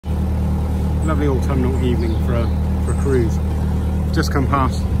lovely autumnal evening for a cruise. Just come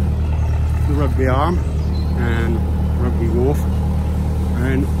past the Rugby Arm and Rugby Wharf,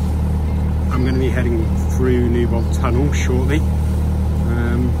 and I'm going to be heading through Newbold Tunnel shortly.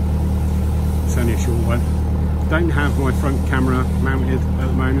 It's only a short one. Don't have my front camera mounted at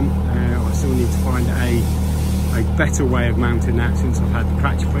the moment. I still need to find a better way of mounting that since I've had the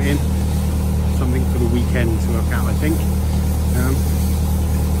cratch put in. Something for the weekend to look at, I think.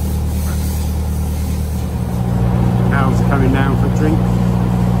 Cows are coming down for a drink.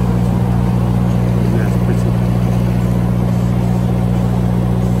 That's pretty.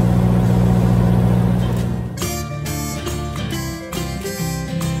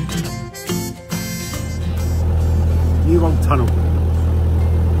 Newbold Tunnel.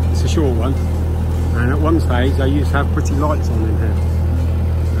 It's a short one, and at one stage I used to have pretty lights on in here,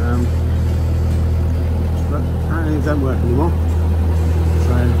 but apparently it don't work anymore,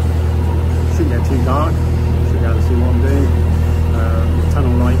 so it shouldn't get too dark. Should be able to see what I'm doing. The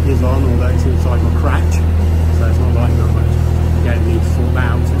tunnel light is on, although it's inside my cratch, so it's not lighting that much. Yeah, it needs to sort that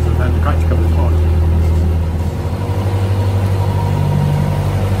out since I've had the cratch covers on.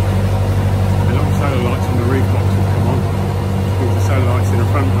 A lot of solar lights on the roof box have come on. The solar lights in the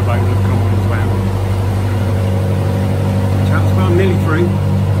front of the boat have come on as well. Chaps, well, I'm nearly through.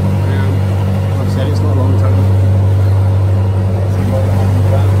 Like I said, it's not a long tunnel. See what happens with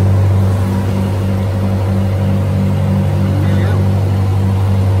that. Nearly out.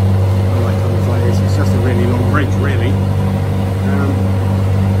 I like tunnels like this. It's just a really long bridge, really.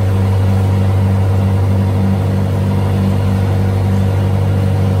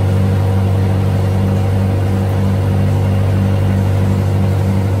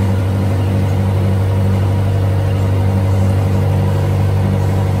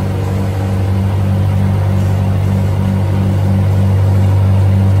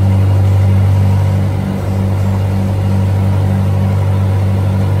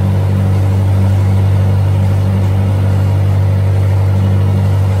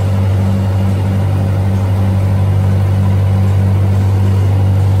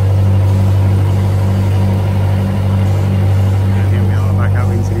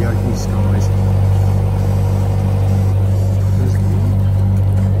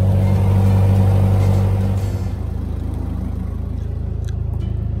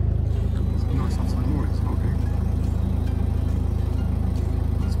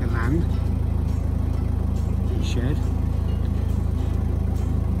 Shed,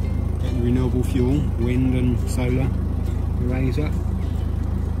 getting renewable fuel, wind and solar arrays up.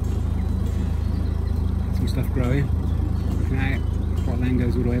 Some stuff growing. Looking at it, that lane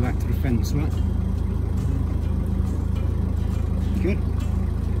goes all the way back to the fence. Look. Good.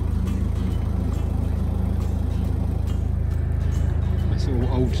 Nice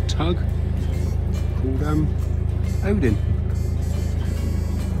little old tug called Odin.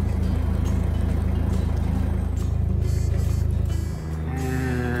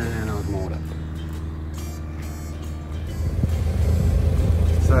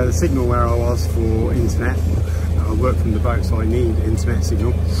 So the signal where I was for internet, I work from the boat so I need internet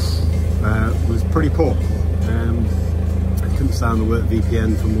signal, was pretty poor. I couldn't stay on the work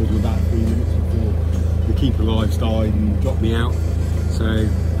VPN for more than about 3 minutes before the keeper lives died and dropped me out. So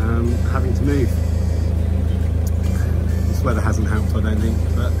having to move. This weather hasn't helped, I don't think,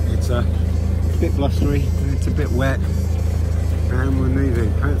 but it's a bit blustery, it's a bit wet, and we're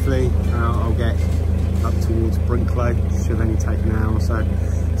moving. Hopefully I'll get up towards Brinklow. Should only take an hour or so.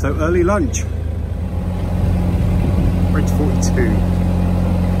 So early lunch. Bridge 42.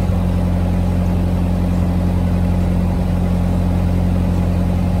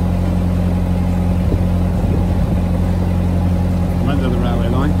 Under the railway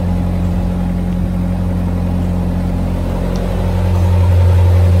line.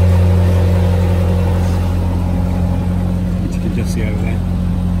 Which you can just see over there.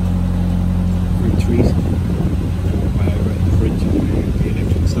 Green trees. Way over at the bridge and the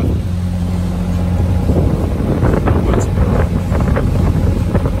electric stuff.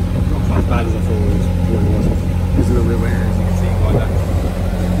 Not quite as bad as I thought it was. It's a little bit wet, as you can see, like that.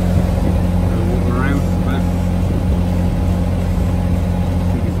 Walking around, but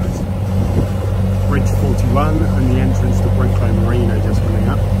Bridge 41 and the entrance to Brinklow Marina just coming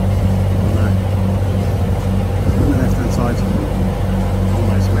up. On the left hand side,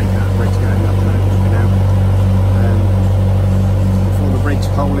 almost making that bridge going up and over the canal. Before the bridge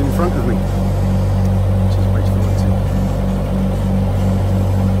hole in front of me, which is Bridge 42.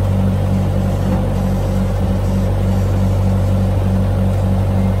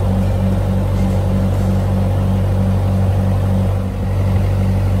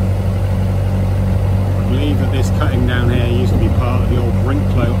 that this cutting down here used to be part of the old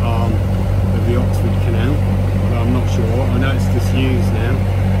Brinklow arm of the Oxford Canal, but I'm not sure. I know it's disused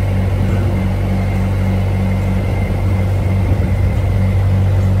now.